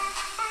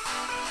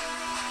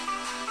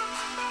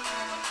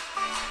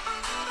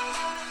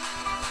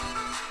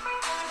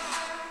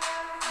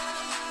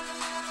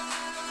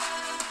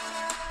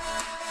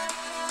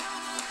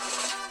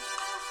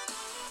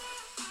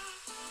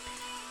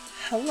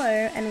Hello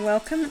and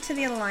welcome to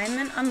the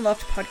Alignment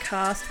Unlocked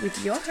podcast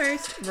with your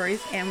host,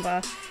 Rose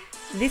Amber.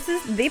 This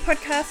is the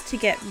podcast to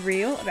get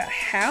real about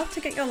how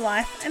to get your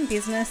life and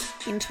business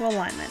into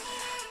alignment.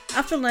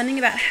 After learning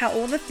about how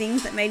all the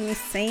things that made me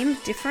seem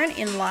different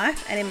in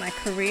life and in my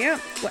career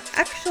were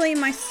actually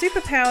my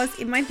superpowers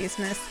in my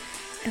business,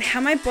 and how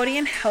my body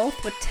and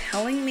health were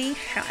telling me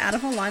how out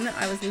of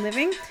alignment I was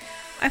living,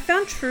 I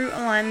found true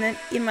alignment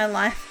in my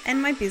life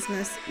and my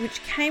business,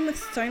 which came with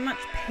so much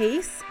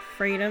peace,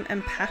 freedom,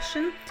 and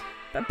passion.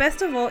 But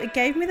best of all, it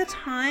gave me the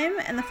time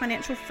and the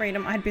financial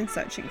freedom I had been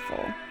searching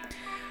for.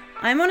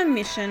 I'm on a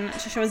mission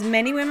to show as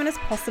many women as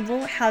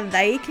possible how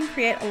they can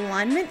create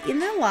alignment in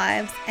their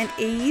lives and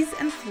ease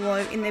and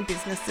flow in their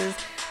businesses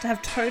to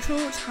have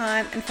total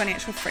time and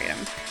financial freedom.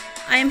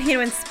 I am here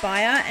to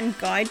inspire and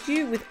guide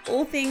you with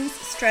all things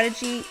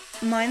strategy,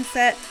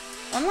 mindset,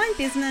 online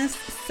business,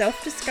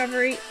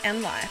 self-discovery,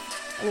 and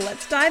life.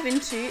 Let's dive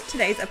into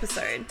today's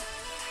episode.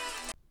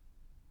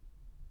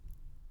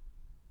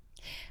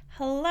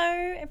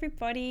 Hello,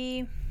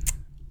 everybody.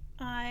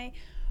 I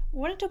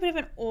wanted to do a bit of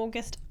an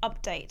August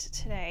update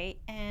today,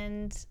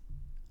 and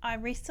I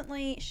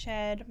recently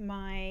shared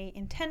my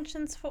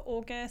intentions for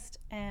August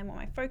and what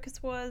my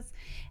focus was,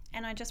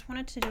 and I just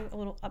wanted to do a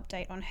little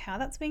update on how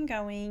that's been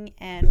going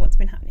and what's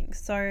been happening.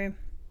 So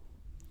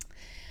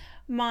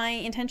my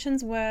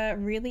intentions were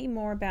really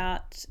more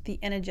about the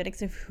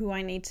energetics of who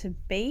I need to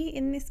be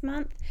in this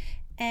month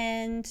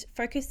and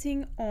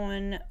focusing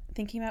on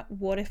thinking about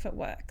what if it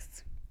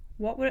works.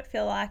 What would it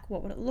feel like?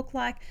 What would it look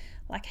like?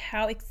 Like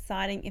how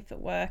exciting if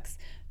it works?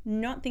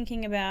 Not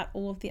thinking about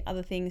all of the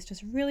other things,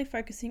 just really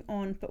focusing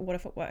on, but what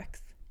if it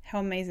works? How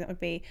amazing it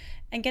would be,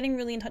 and getting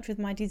really in touch with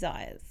my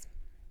desires.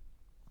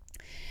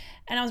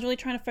 And I was really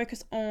trying to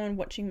focus on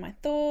watching my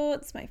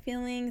thoughts, my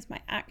feelings,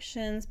 my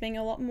actions, being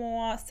a lot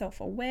more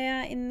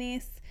self-aware in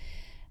this,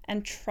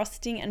 and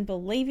trusting and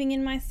believing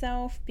in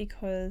myself,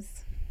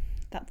 because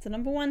that's the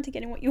number one to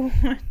getting what you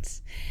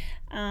want.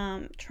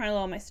 Trying to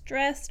lower my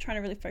stress, trying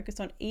to really focus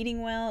on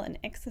eating well and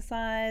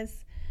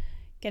exercise,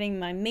 getting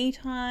my me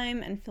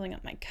time and filling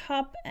up my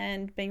cup,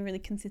 and being really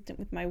consistent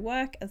with my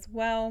work as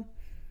well.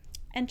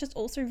 And just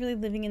also really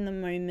living in the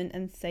moment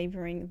and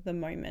savoring the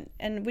moment,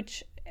 and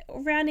which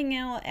rounding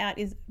out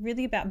is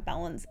really about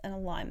balance and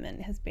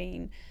alignment has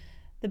been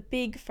the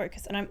big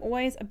focus. And I'm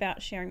always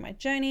about sharing my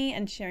journey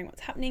and sharing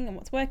what's happening and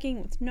what's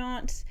working, what's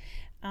not.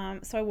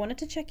 So I wanted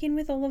to check in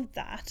with all of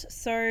that.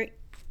 So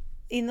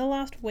in the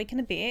last week and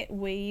a bit,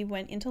 we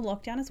went into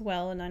lockdown as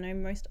well, and I know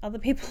most other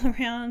people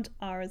around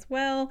are as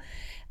well.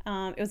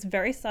 It was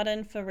very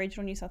sudden for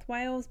regional New South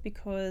Wales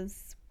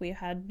because we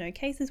had no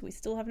cases. We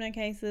still have no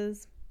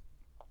cases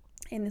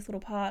in this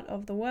little part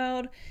of the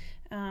world.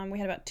 We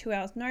had about 2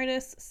 hours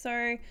notice,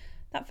 so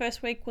that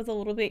first week was a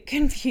little bit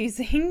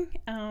confusing,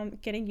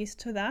 getting used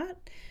to that.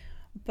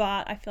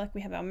 But I feel like we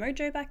have our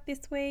mojo back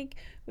this week.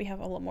 We have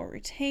a lot more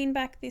routine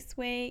back this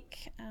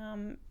week,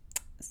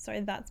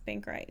 so that's been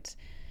great.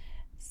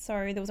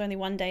 So there was only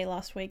one day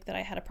last week that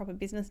I had a proper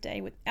business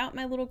day without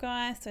my little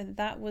guy, so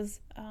that was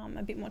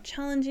a bit more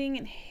challenging,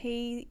 and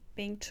he,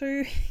 being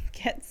 2,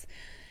 gets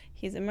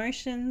his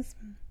emotions,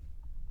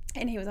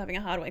 and he was having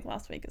a hard week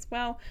last week as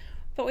well.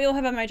 But we all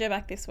have our mojo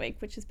back this week,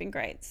 which has been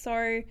great.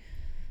 So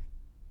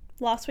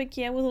last week,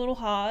 was a little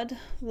hard.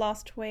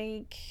 Last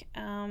week,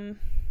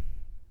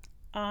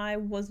 I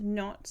was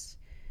not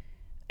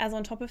as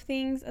on top of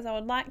things as I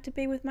would like to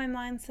be with my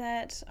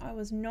mindset. I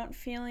was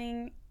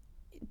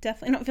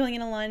definitely not feeling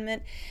in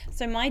alignment.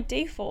 So my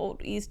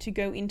default is to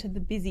go into the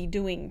busy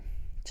doing,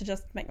 to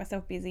just make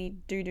myself busy,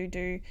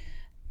 do.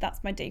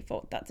 That's my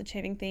default. That's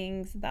achieving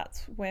things.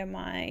 That's where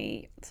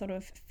my sort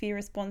of fear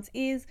response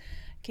is,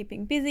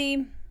 keeping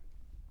busy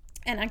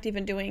and active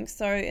and doing.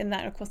 So, and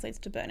that of course leads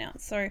to burnout.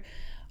 So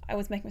I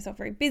was making myself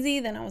very busy.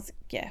 Then I was,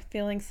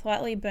 feeling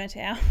slightly burnt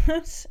out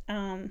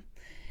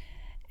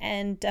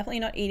and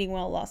definitely not eating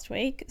well last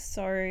week.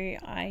 So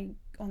I,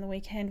 on the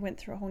weekend, went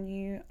through a whole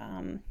new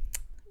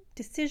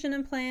decision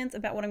and plans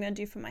about what I'm going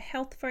to do for my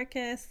health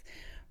focus,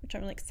 which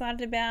I'm really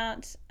excited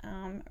about.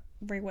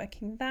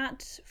 Reworking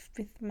that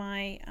with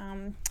my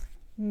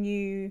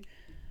newer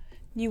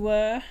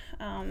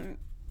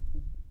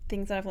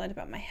things that I've learned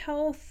about my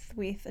health,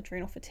 with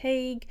adrenal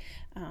fatigue,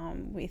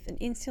 with an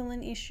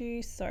insulin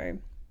issue. So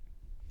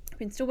I've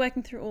been still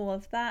working through all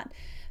of that.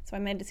 So I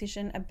made a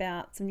decision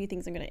about some new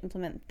things I'm going to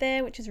implement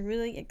there, which is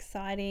really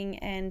exciting,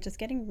 and just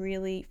getting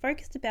really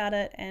focused about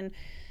it and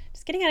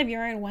just getting out of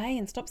your own way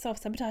and stop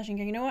self-sabotaging and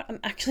go, you know what, I'm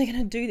actually going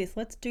to do this.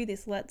 Let's do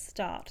this. Let's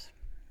start.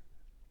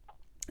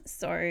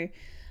 So,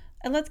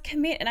 and let's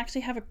commit and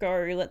actually have a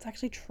go. Let's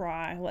actually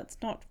try. Let's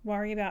not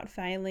worry about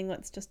failing.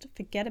 Let's just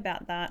forget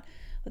about that.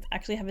 Let's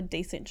actually have a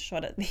decent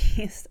shot at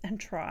this and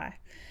try.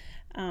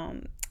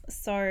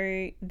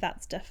 So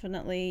that's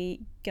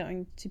definitely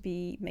going to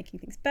be making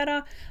things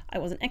better. I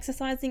wasn't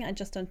exercising. I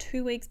just done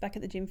 2 weeks back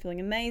at the gym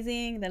feeling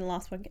amazing. Then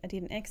last week I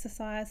didn't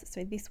exercise.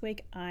 So this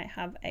week I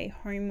have a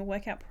home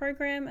workout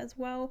program as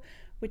well,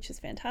 which is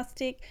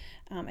fantastic.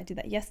 I did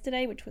that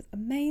yesterday, which was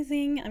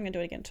amazing. I'm going to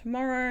do it again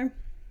tomorrow.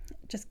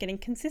 Just getting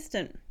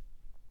consistent.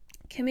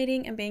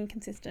 Committing and being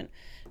consistent,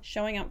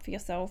 showing up for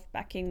yourself,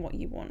 backing what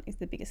you want is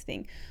the biggest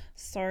thing.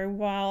 So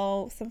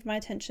while some of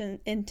my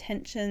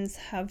intentions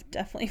have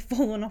definitely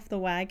fallen off the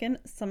wagon,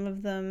 some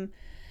of them,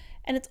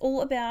 and it's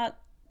all about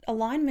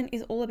alignment,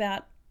 is all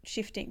about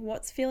shifting.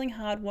 What's feeling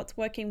hard, what's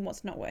working,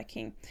 what's not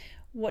working.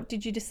 What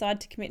did you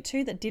decide to commit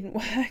to that didn't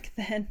work?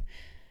 Then,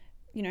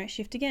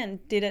 shift again.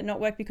 Did it not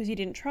work because you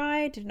didn't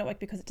try? Did it not work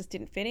because it just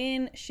didn't fit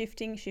in?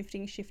 Shifting,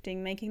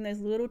 making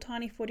those little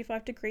tiny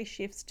 45-degree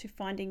shifts to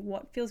finding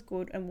what feels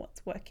good and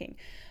what's working.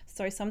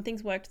 So some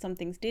things worked, some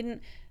things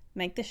didn't.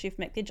 Make the shift,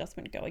 make the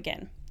adjustment, go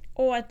again.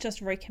 Or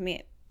just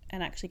recommit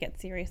and actually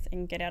get serious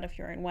and get out of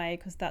your own way,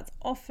 because that's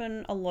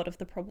often a lot of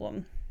the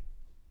problem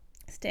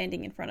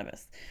standing in front of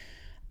us.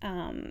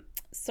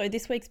 So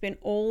this week's been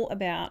all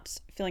about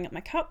filling up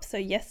my cup. So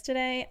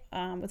yesterday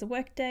was a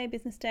work day,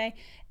 business day,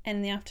 and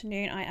in the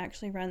afternoon I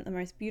actually ran the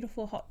most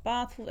beautiful hot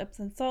bath full of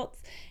Epsom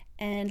salts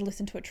and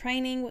listened to a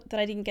training that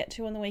I didn't get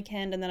to on the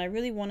weekend and that I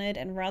really wanted.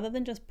 And rather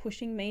than just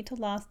pushing me to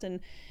last and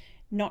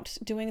not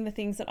doing the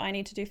things that I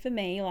need to do for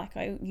me, like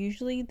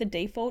the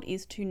default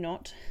is to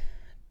not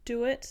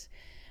do it.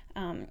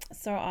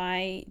 So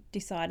I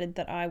decided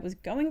that I was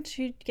going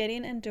to get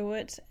in and do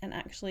it and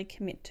actually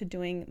commit to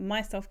doing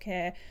my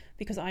self-care,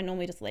 because I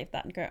normally just leave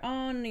that and go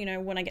on,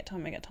 when I get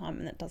time,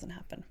 and that doesn't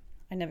happen.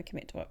 I never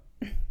commit to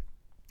it.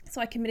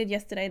 So I committed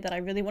yesterday that I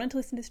really wanted to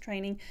listen to this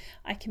training.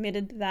 I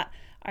committed that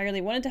I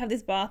really wanted to have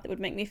this bath that would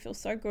make me feel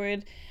so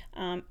good.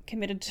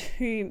 Committed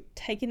to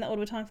taking that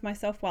little bit of time for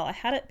myself while I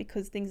had it,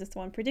 because things are so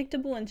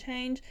unpredictable and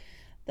change,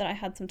 that I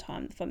had some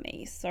time for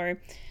me. So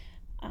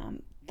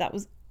that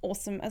was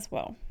awesome as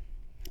well.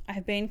 I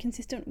have been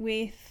consistent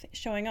with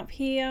showing up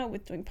here,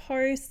 with doing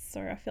posts,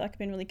 so I feel like I've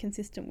been really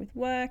consistent with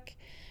work,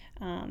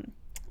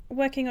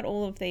 working on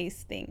all of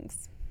these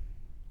things.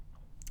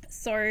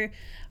 So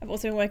I've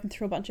also been working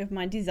through a bunch of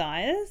my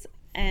desires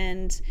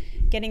and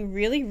getting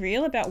really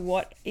real about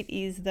what it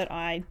is that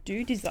I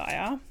do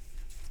desire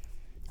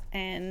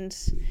and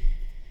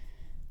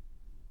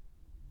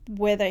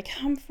where they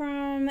come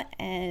from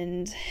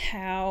and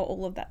how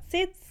all of that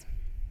sits.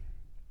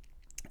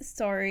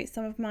 So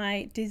some of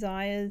my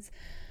desires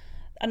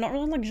are not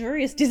really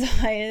luxurious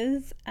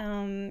desires,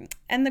 and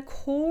the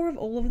core of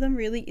all of them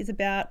really is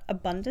about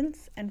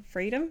abundance and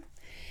freedom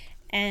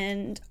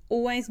and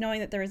always knowing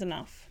that there is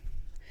enough.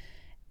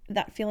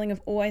 That feeling of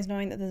always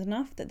knowing that there's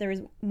enough, that there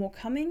is more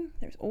coming,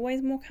 there's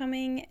always more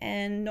coming,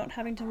 and not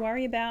having to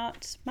worry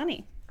about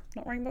money,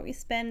 not worrying about what you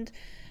spend,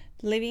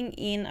 living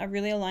in a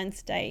really aligned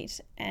state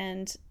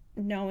and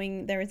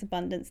knowing there is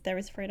abundance, there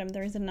is freedom,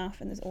 there is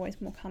enough, and there's always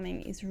more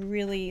coming is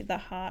really the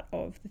heart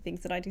of the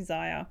things that I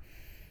desire.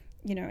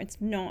 It's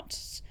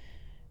not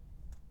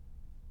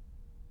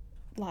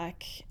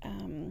like,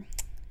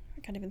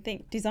 I can't even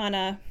think,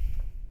 designer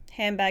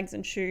handbags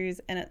and shoes,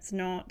 and it's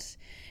not,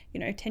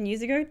 10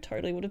 years ago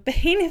totally would have been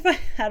if I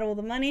had all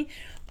the money,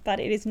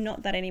 but it is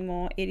not that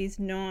anymore. It is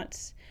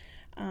not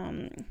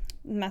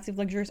massive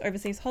luxurious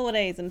overseas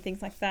holidays and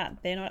things like that.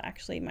 They're not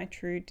actually my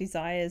true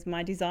desires.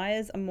 My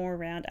desires are more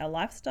around our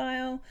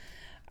lifestyle,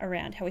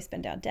 around how we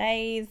spend our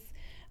days,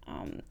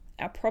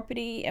 our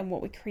property and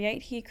what we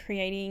create here,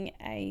 creating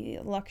a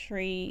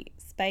luxury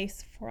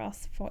space for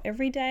us for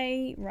every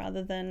day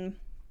rather than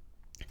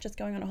just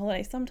going on a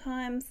holiday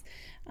sometimes,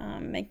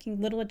 making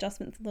little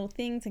adjustments, little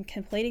things, and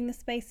completing the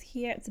space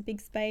here. It's a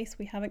big space.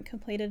 We haven't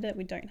completed it.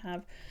 We don't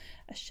have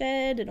a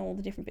shed and all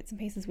the different bits and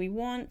pieces we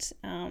want.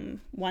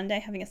 One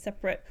day having a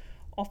separate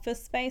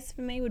office space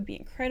for me would be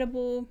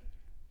incredible.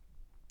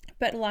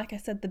 But like I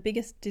said, the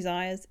biggest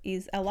desires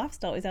is our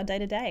lifestyle, is our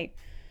day-to-day.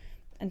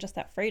 And just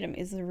that freedom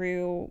is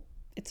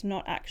it's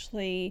not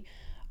actually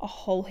a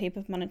whole heap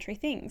of monetary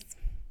things.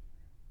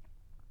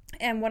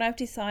 And what I've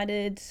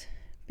decided,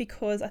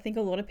 because I think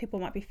a lot of people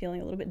might be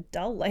feeling a little bit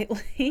dull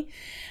lately,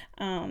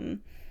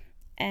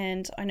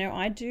 and I know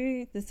I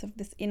do, this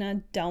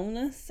inner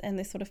dullness and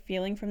this sort of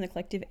feeling from the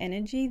collective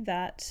energy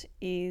that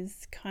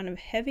is kind of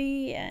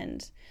heavy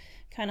and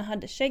kind of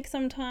hard to shake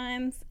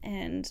sometimes.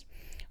 And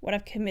what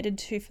I've committed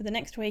to for the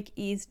next week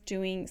is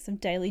doing some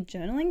daily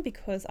journaling,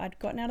 because I'd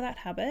gotten out of that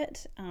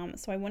habit.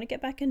 So I want to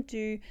get back and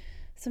do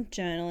some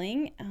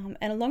journaling.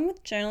 And along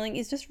with journaling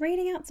is just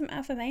reading out some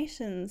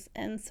affirmations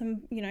and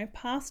some,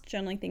 past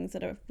journaling things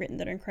that I've written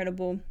that are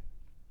incredible,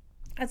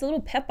 as a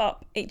little pep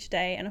up each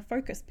day and a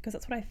focus, because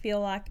that's what I feel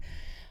like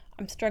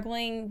I'm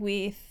struggling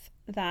with,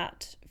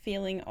 that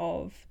feeling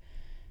of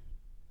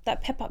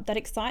that pep up, that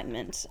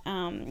excitement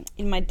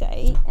in my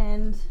day.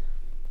 And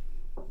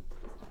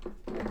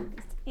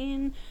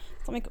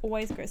something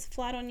always goes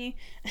flat on you.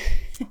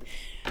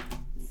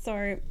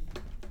 So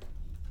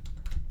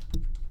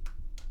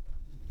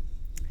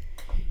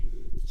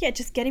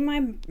just getting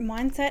my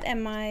mindset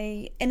and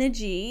my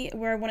energy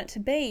where I want it to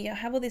be. I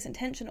have all this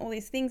intention, all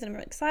these things that I'm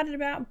really excited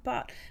about,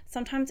 but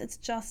sometimes it's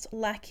just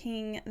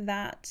lacking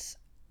that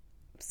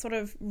sort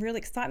of real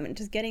excitement,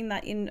 just getting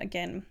that in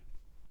again.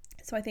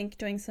 So I think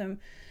doing some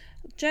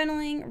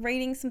journaling,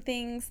 reading some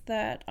things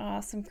that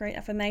are some great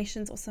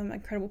affirmations or some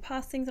incredible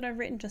past things that I've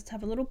written, just to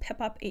have a little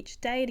pep up each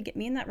day to get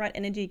me in that right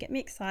energy, get me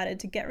excited,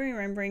 to get me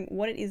remembering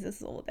what it is this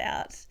is all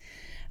about.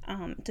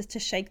 Just to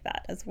shake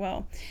that as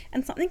well.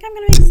 And something I'm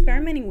going to be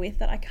experimenting with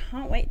that I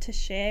can't wait to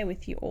share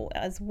with you all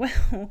as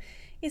well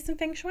is some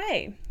feng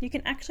shui. You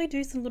can actually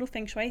do some little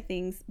feng shui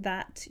things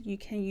that you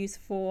can use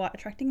for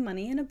attracting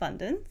money and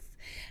abundance.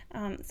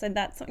 So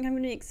that's something I'm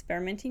going to be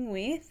experimenting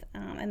with,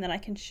 and that I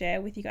can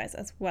share with you guys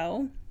as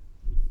well.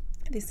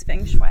 This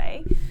feng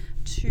shui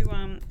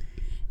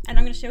and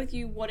I'm going to share with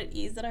you what it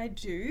is that I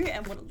do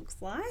and what it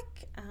looks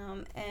like,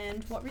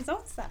 and what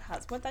results that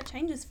has, what that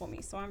changes for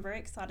me. So I'm very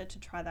excited to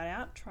try that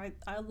out.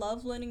 I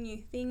love learning new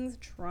things,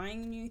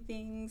 trying new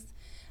things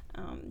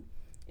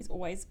is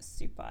always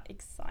super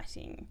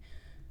exciting.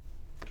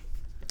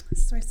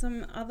 So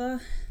some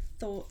other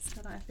thoughts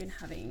that I've been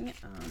having,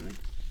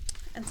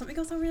 and something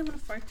else I really want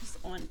to focus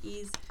on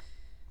is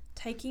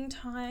taking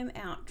time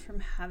out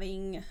from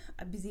having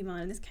a busy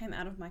mind. And this came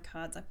out of my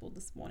cards I pulled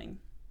this morning.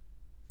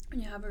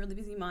 When you have a really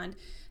busy mind,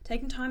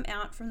 taking time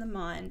out from the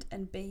mind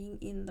and being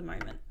in the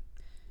moment,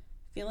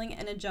 feeling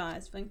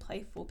energized, feeling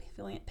playful,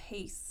 feeling at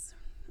peace.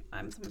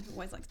 I'm someone who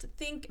always likes to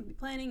think and be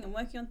planning and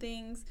working on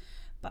things,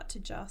 but to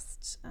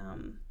just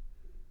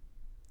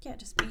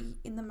be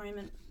in the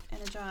moment,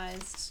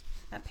 energized,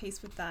 at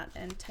peace with that,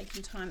 and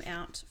taking time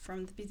out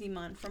from the busy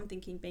mind, from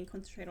thinking, being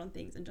concentrated on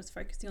things, and just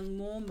focusing on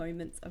more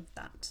moments of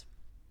that.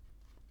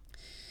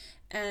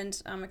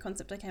 And a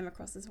concept I came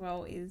across as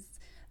well is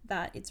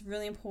that it's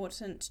really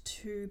important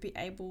to be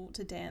able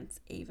to dance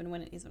even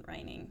when it isn't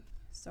raining.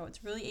 So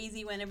it's really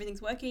easy when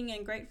everything's working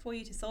and great for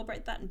you to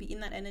celebrate that and be in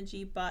that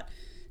energy, but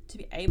to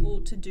be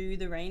able to do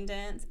the rain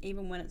dance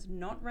even when it's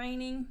not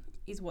raining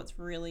is what's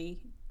really,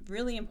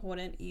 really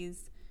important,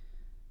 is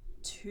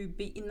to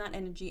be in that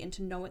energy and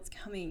to know it's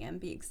coming and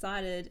be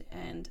excited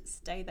and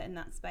stay there in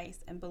that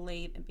space and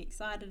believe and be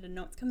excited and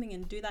know it's coming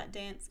and do that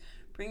dance,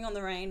 bring on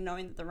the rain,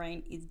 knowing that the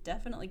rain is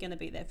definitely going to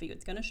be there for you.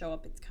 It's going to show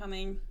up, it's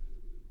coming,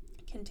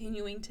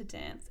 continuing to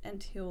dance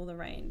until the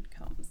rain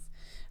comes.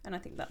 And I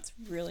think that's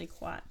really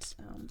quite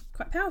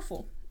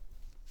powerful.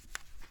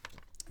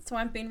 So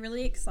I've been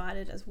really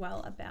excited as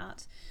well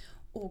about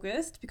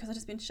August because I've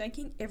just been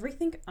shaking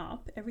everything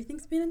up.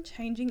 Everything's been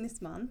changing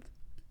this month.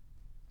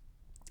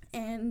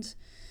 And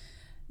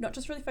not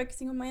just really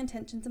focusing on my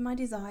intentions and my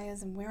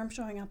desires and where I'm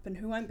showing up and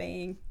who I'm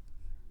being,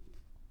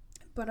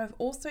 but I've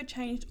also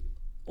changed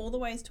all the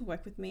ways to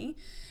work with me.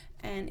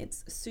 And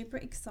it's super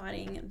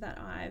exciting that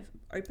I've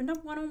opened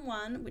up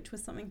one-on-one, which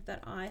was something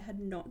that I had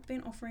not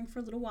been offering for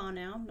a little while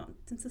now, not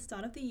since the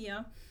start of the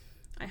year.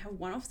 I have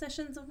one-off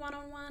sessions of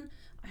one-on-one.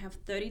 I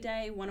have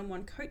 30-day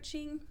one-on-one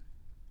coaching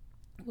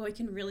where we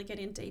can really get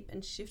in deep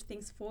and shift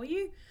things for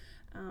you.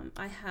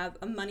 I have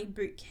a money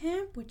boot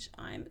camp, which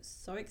I'm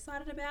so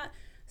excited about.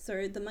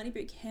 So the money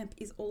boot camp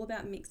is all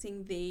about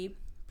mixing the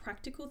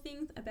practical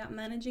things about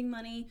managing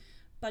money,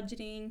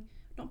 budgeting,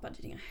 not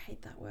budgeting, I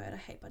hate that word, I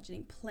hate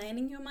budgeting,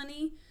 planning your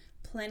money,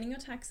 planning your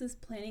taxes,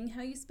 planning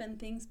how you spend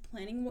things,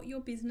 planning what your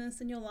business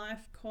and your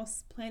life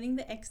costs, planning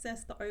the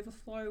excess, the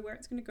overflow, where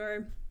it's going to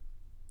go,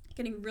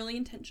 getting really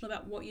intentional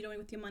about what you're doing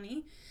with your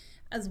money,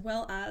 as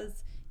well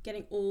as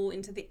getting all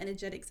into the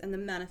energetics and the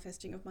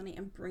manifesting of money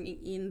and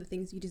bringing in the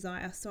things you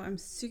desire. So I'm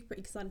super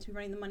excited to be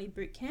running the money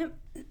boot camp.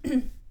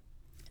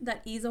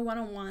 That is a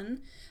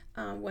one-on-one,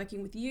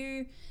 working with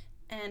you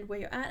and where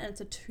you're at, and it's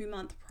a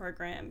 2-month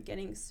program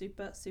getting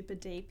super, super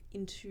deep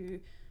into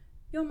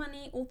your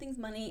money, all things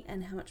money,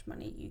 and how much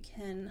money you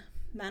can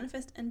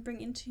manifest and bring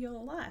into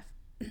your life.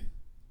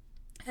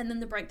 And then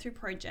the Breakthrough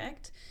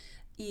Project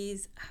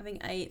is having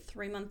a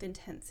 3-month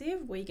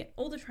intensive where you get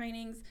all the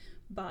trainings,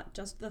 but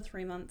just the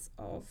 3 months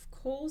of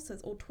calls. So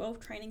there's all 12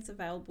 trainings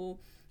available,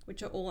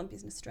 which are all on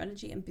business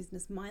strategy and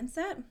business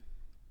mindset.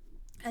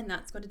 And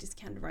that's got a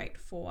discounted rate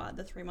for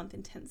the 3-month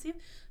intensive.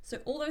 So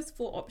all those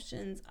 4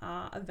 options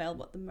are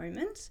available at the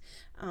moment.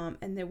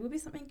 And there will be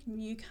something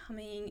new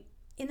coming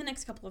in the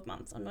next couple of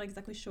months. I'm not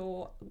exactly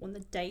sure on the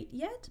date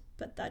yet,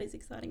 but that is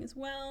exciting as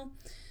well.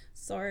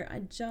 So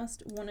I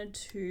just wanted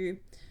to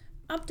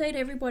update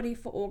everybody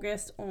for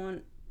August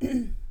on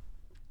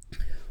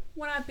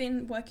what I've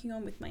been working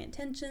on with my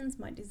intentions,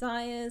 my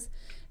desires,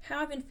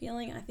 how I've been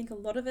feeling. I think a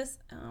lot of us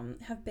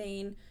have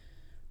been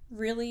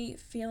really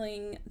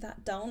feeling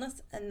that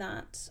dullness and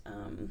that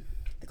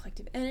the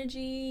collective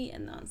energy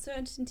and the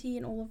uncertainty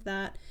and all of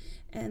that.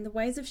 And the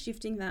ways of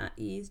shifting that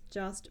is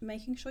just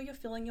making sure you're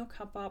filling your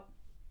cup up,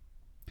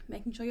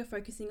 making sure you're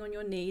focusing on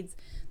your needs,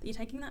 that you're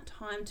taking that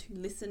time to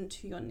listen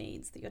to your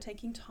needs, that you're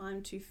taking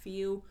time to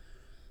feel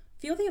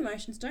the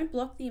emotions. Don't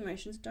block the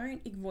emotions.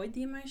 Don't avoid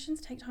the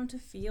emotions. Take time to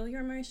feel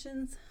your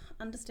emotions,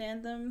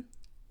 understand them,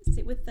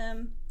 sit with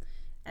them,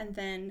 and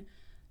then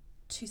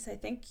to say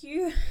thank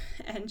you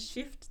and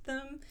shift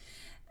them,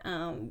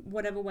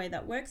 whatever way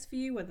that works for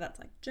you, whether that's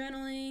like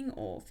journaling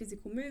or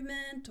physical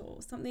movement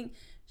or something.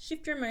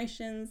 Shift your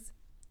emotions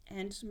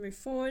and move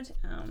forward.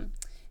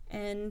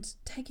 And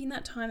taking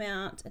that time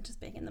out and just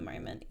being in the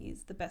moment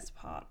is the best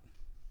part.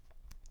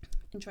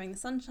 enjoying the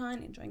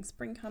sunshine, enjoying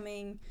spring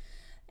coming,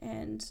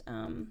 and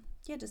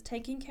just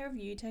taking care of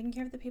you, taking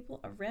care of the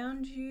people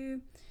around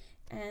you,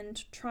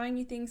 and trying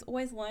new things,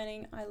 always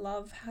learning. I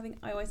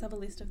always have a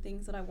list of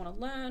things that I want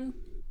to learn,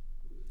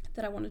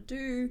 that I want to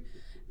do,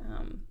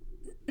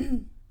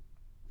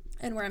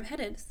 and where I'm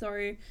headed.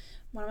 So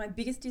one of my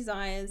biggest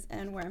desires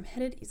and where I'm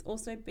headed is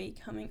also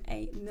becoming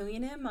a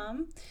millionaire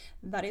mum.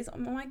 That is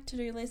on my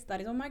to-do list.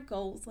 That is on my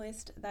goals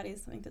list. That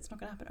is something that's not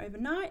going to happen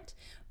overnight,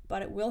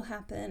 but it will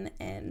happen,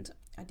 and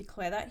I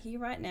declare that here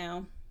right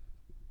now.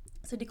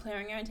 So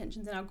declaring our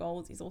intentions and our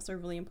goals is also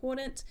really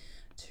important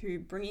to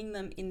bringing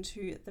them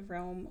into the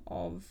realm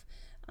of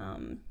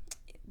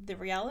the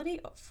reality,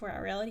 for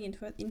our reality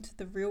into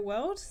the real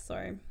world.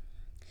 So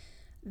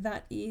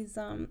that is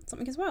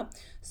something as well.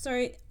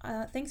 So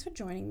thanks for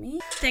joining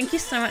me. Thank you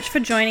so much for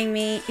joining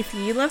me. If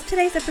you loved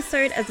today's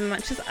episode as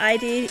much as I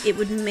did, it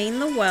would mean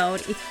the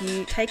world if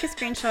you take a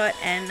screenshot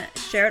and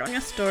share it on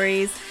your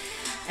stories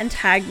and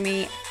tag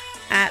me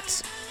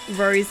at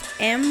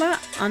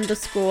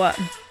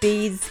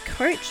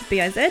roseamber_bizcoach,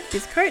 B-I-Z,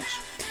 bizcoach.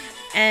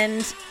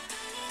 And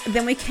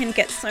then we can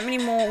get so many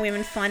more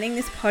women finding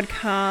this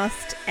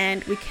podcast,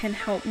 and we can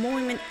help more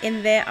women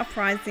in their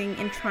uprising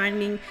and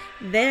finding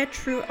their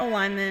true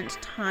alignment,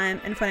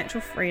 time, and financial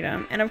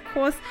freedom. And of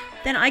course,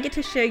 then I get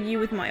to share you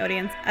with my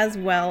audience as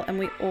well, and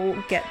we all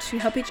get to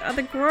help each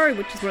other grow,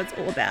 which is what it's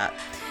all about.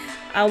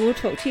 I will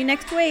talk to you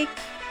next week.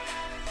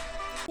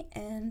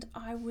 And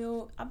I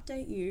will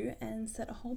update you and set a whole